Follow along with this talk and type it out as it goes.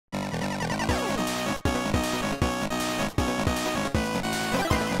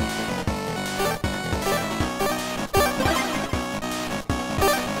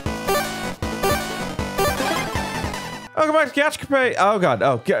catch Capades. Oh god.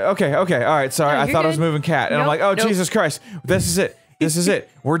 Oh, okay. All right. Sorry, No, I thought I was good. moving cat, and I'm like, oh Jesus Christ, this is it. This is it.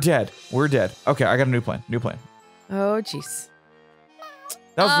 We're dead. We're dead. Okay, I got a new plan. Oh jeez.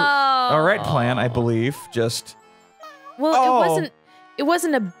 That was the right plan, I believe. Just. Well, it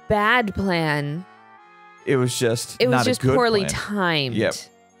wasn't a bad plan. It was just. It was not just a good poorly plan. timed. Yep.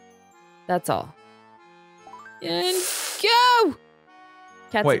 That's all. And go!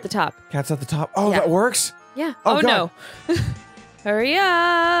 Cat's at the top. Cat's at the top. Oh, Yeah. that works? Yeah. Oh, no. Hurry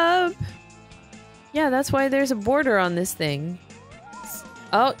up. Yeah, that's why there's a border on this thing.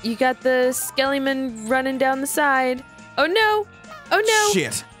 Oh, you got the Skellyman running down the side. Oh no. Oh no.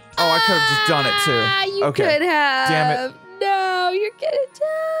 Shit. Oh, I could have just done it too. You could have. Damn it. No, you're gonna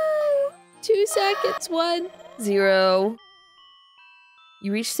die. 2 seconds. 1, 0.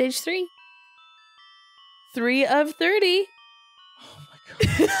 You reach stage 3. 3 of 30. Oh my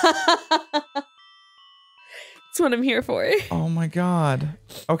god. That's what I'm here for. Oh my god.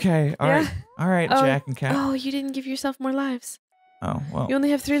 Okay. All right. All right, Jack and Cat. Oh, you didn't give yourself more lives. Oh, well. You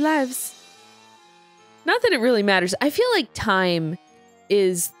only have 3 lives. Not that it really matters. I feel like time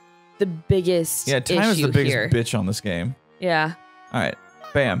is the biggest Yeah, time is issue the biggest here. bitch on this game. Yeah. All right.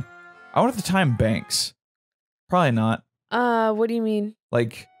 Bam. I wonder if the time banks. Probably not. What do you mean?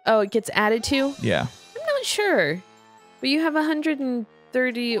 Like. Oh, it gets added to? Yeah. I'm not sure. But you have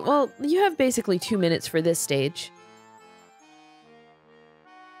 130. Well, you have basically 2 minutes for this stage.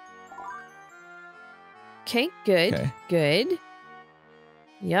 Okay, good. Okay. Good.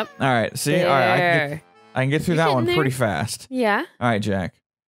 Yep. All right. See? There. All right. I can get through You're that one getting pretty there. fast. Yeah. All right, Jack.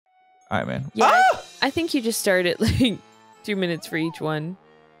 All right, man. Yeah. Ah! I think you just started like 2 minutes for each one.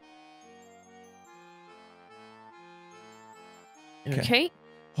 Okay.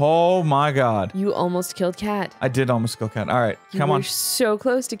 Oh my god. You almost killed Cat. I did almost kill Cat. All right. Come You on. were so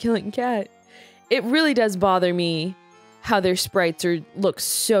close to killing Cat. It really does bother me how their sprites look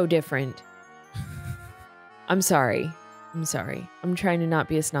so different. I'm sorry. I'm sorry. I'm trying to not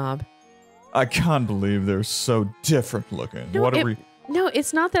be a snob. I can't believe they're so different looking. No, What are we? No,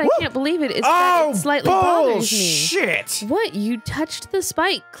 it's not that I can't believe it. It's that it slightly bothers me. Shit! What? You touched the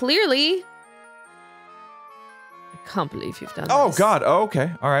spike, clearly. I can't believe you've done Oh this. god. Oh, okay.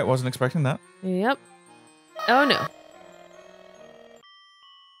 All right. Wasn't expecting that. Yep. Oh no.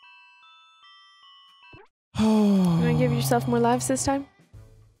 You want to give yourself more lives this time?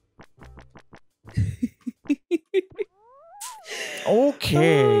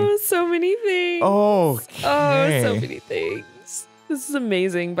 Okay. Oh, so many things. Okay. Oh, so many things. This is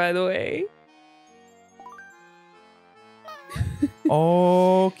amazing, by the way.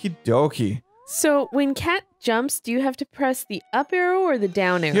 Okie dokie. So, when Cat jumps, do you have to press the up arrow or the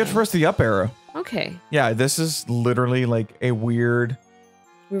down arrow? You have to press the up arrow. Okay. Yeah, this is literally like a weird.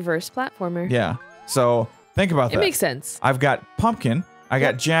 Reverse platformer. Yeah. So think about that. It makes sense. I've got Pumpkin. I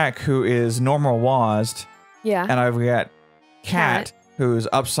got Jack, who is normal WASD. Yeah. And I've got Cat, who's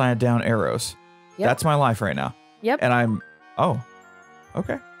upside down arrows. Yep. That's my life right now. Yep. And I'm. Oh.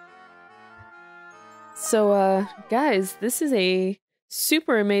 Okay. So, guys, this is a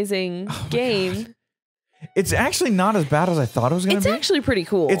super amazing game. God. It's actually not as bad as I thought it was going to be. It's actually pretty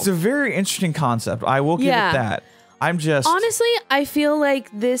cool. It's a very interesting concept. I will give it that. I'm just... Honestly, I feel like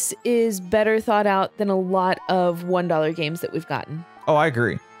this is better thought out than a lot of $1 games that we've gotten. Oh, I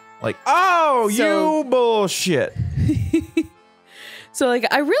agree. Like, oh, So- you bullshit. So, like,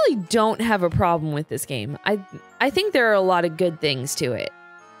 I really don't have a problem with this game. I think there are a lot of good things to it.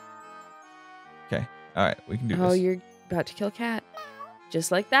 Okay. All right. We can do this. Oh, you're about to kill Cat.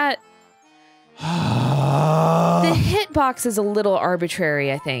 Just like that. The hitbox is a little arbitrary,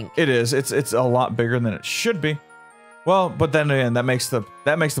 I think. It is. It's a lot bigger than it should be. Well, but then again, that makes the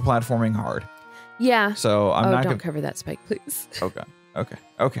platforming hard. Yeah. So I'm not don't gonna cover that spike, please. Okay. Okay.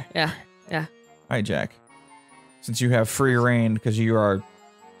 Okay. Yeah. Yeah. All right, Jack. Since you have free reign because you are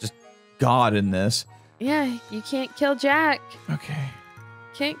just God in this. Yeah, you can't kill Jack. Okay.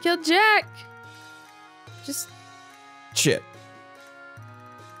 Can't kill Jack. Just Shit.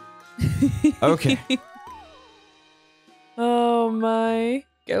 Okay. Oh my.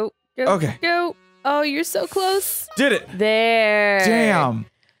 Go. Go. Okay. Go. Oh, you're so close. Did it. There. Damn.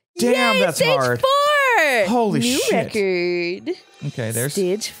 Damn, Yay, that's stage hard. 4. Holy New shit. record. Okay, there's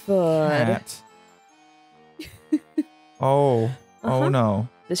Stage 4. Cat. Oh. Oh no.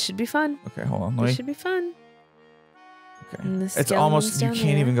 This should be fun. Okay, hold on. This Let me. should be fun. Okay. And the It's almost skeleton's you down can't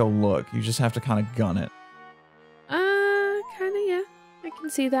there. even go look. You just have to kind of gun it. Kind of, yeah. I can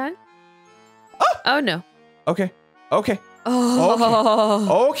see that. Oh no. Okay. Okay.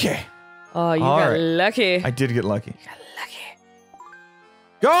 Oh. Okay. Oh, you All got right. lucky. I did get lucky. You got lucky.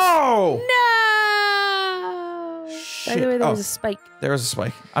 Go! No. By the way, there was a spike. There was a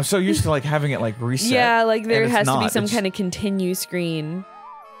spike. I'm so used to like having it like reset. Yeah, like there has to be some It's- kind of continue screen.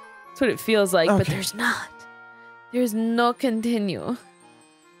 That's what it feels like, but Okay. there's not. There's no continue.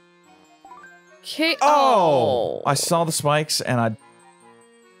 Okay. Oh! I saw the spikes and I...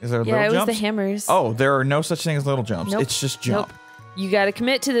 Is there Yeah, little it was jumps? the hammers. Oh, there are no such thing as little jumps. Nope. It's just jump. Nope. You gotta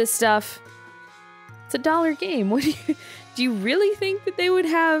commit to this stuff. It's a $1 game. What do you really think that they would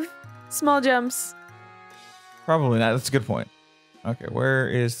have small jumps? Probably not. That's a good point. Okay, where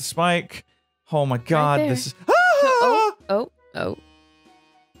is the spike? Oh my god, there. this is... Oh.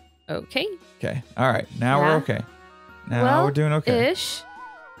 Okay. Okay, alright. Now we're Yeah. okay. Now Well, we're doing okay. Ish.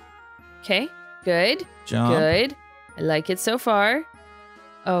 Okay. Good. Jump. Good. I like it so far.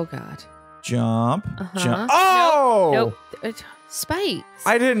 Oh god. Jump. Uh-huh. Jump. Oh! Nope. Spikes.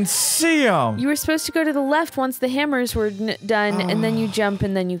 I didn't see them. You were supposed to go to the left once the hammers were done, and then you jump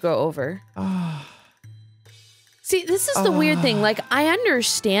and then you go over. See, this is the weird thing. Like, I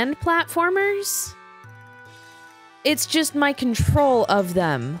understand platformers. It's just my control of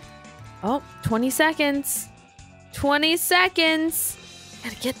them. Oh, 20 seconds. 20 seconds.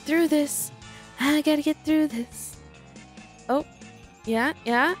 Gotta get through this. I gotta get through this. Oh, yeah.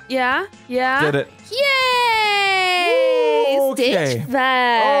 Did it. Yay! Okay. Stage 5.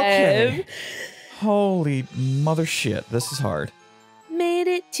 Okay. Holy mother shit. This is hard. Made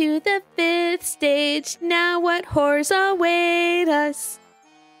it to the 5th stage. Now what horrors await us?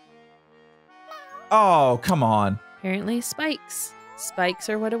 Oh, come on. Apparently spikes. Spikes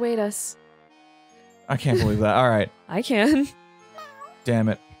are what await us. I can't believe that. All right. I can. Damn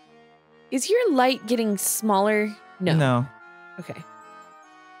it. Is your light getting smaller? No. No. Okay.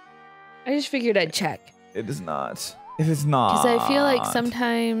 I just figured I'd check. It is not. It is not. Because I feel like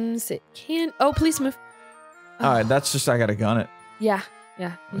sometimes it can... Oh, please move. Oh. All right, that's just, I gotta gun it. Yeah.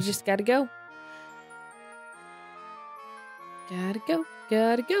 You just gotta go. Gotta go.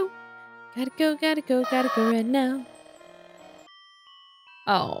 Gotta go right now.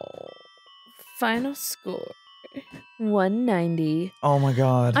 Oh. Final score. 190. Oh my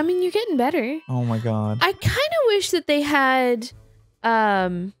god. I mean, you're getting better. Oh my god. I kind of wish that they had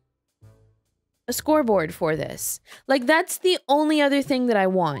a scoreboard for this. Like, that's the only other thing that I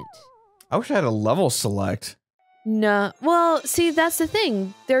want. I wish I had a level select. No. Well, see, that's the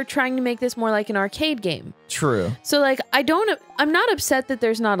thing. They're trying to make this more like an arcade game. True. So, like, I'm not upset that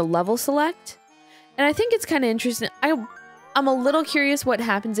there's not a level select. And I think it's kind of interesting. I'm a little curious what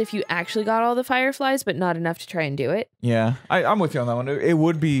happens if you actually got all the fireflies, but not enough to try and do it. Yeah, I'm with you on that one. It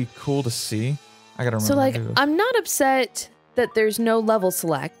would be cool to see. I gotta remember. So, like, to do this. I'm not upset that there's no level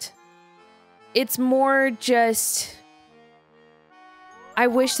select. It's more just... I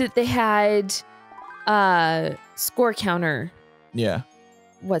wish that they had score counter. Yeah.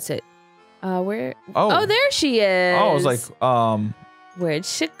 What's it? Where? Oh. Oh, there she is. Oh, I was like, Where'd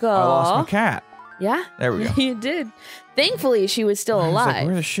she go? I lost my cat. Yeah. There we go. You did. Thankfully, she was still I was alive. like,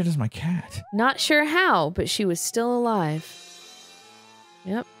 where the shit is my cat? Not sure how, but she was still alive.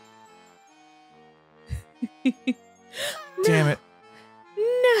 Yep. Damn it.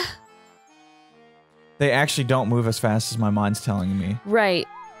 No. They actually don't move as fast as my mind's telling me. Right.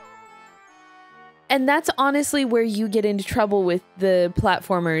 And that's honestly where you get into trouble with the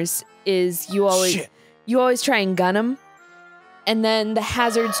platformers is you always try and gun them. And then the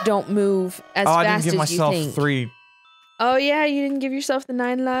hazards don't move as I fast didn't give as you myself think. 3. Oh yeah, you didn't give yourself the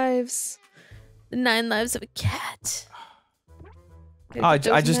 9 lives. The 9 lives of a cat. Oh, I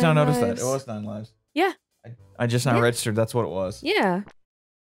just now noticed that. It was 9 lives. Yeah. I just now registered that's what it was. Yeah.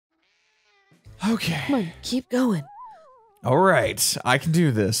 Okay. Come on, keep going. All right. I can do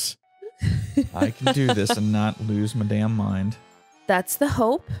this. I can do this and not lose my damn mind. That's the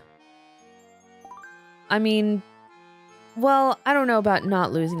hope. I mean, well, I don't know about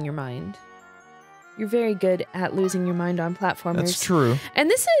not losing your mind. You're very good at losing your mind on platformers. That's true. And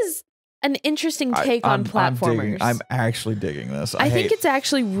this is an interesting take on platformers. I'm actually digging this. I think it's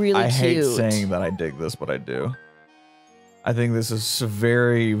actually really cute. I hate saying that I dig this, but I do. I think this is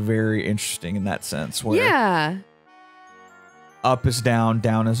very, very interesting in that sense. Where yeah. Up is down,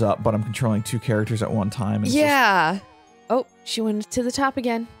 down is up, but I'm controlling 2 characters at one time. Yeah. Oh, she went to the top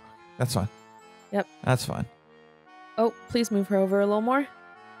again. That's fine. Yep. That's fine. Oh, please move her over a little more.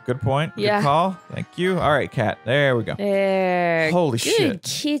 Good point. Yeah. Good call. Thank you. All right, cat. There we go. There. Holy Good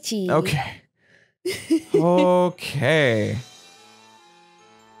shit. kitty. Okay. Okay.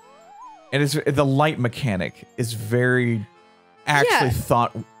 It is the light mechanic is very actually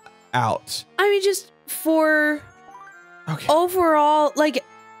thought out. I mean, just for Okay. overall, like,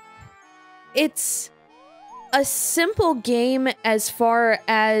 it's a simple game as far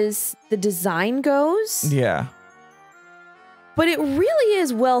as the design goes. Yeah. but it really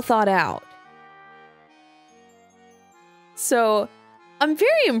is well thought out. So I'm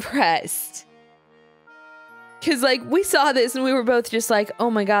very impressed. Because, like, we saw this and we were both just like,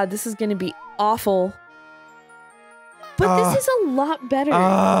 oh my god, this is going to be awful. But this is a lot better.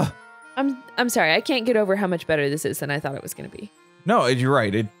 I'm sorry, I can't get over how much better this is than I thought it was going to be. No, you're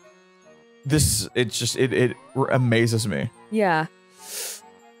right. It amazes me. Yeah.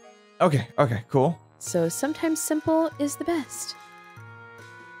 Okay, cool. So sometimes simple is the best.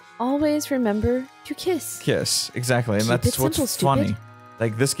 Always remember to kiss. Kiss, exactly. And Keep that's it what's simple, funny. stupid.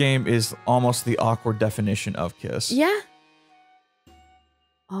 Like, this game is almost the awkward definition of kiss. Yeah.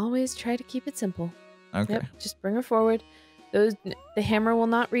 Always try to keep it simple. Okay. Yep, just bring her forward. The hammer will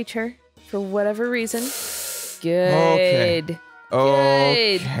not reach her for whatever reason. Good.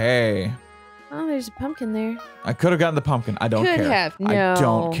 Okay. Oh, there's a pumpkin there. I could have gotten the pumpkin. I don't care. Could have. No. I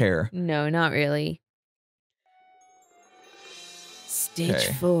don't care. No, not really. Stage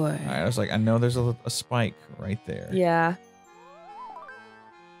 4. All right, I was like, I know there's a spike right there. Yeah.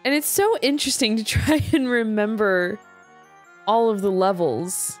 And it's so interesting to try and remember all of the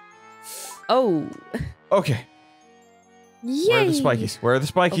levels. Oh. Okay. Yay. Where are the spikies? Where are the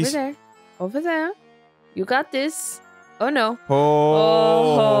spikies? Over there. Over there. You got this. Oh, no.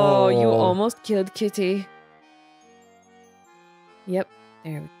 Oh. Oh, you almost killed Kitty. Yep.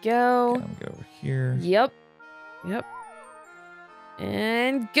 There we go. Okay, I'm gonna get over here. Yep. Yep.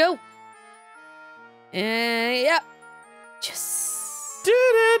 And go. And yep. Just did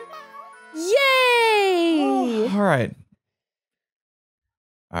it. Yay! Oh, all right.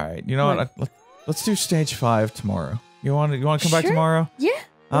 All right. You know what? Let's do stage 5 tomorrow. You want to come back tomorrow? Yeah.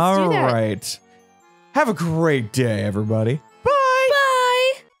 All do that. right. Have a great day, everybody.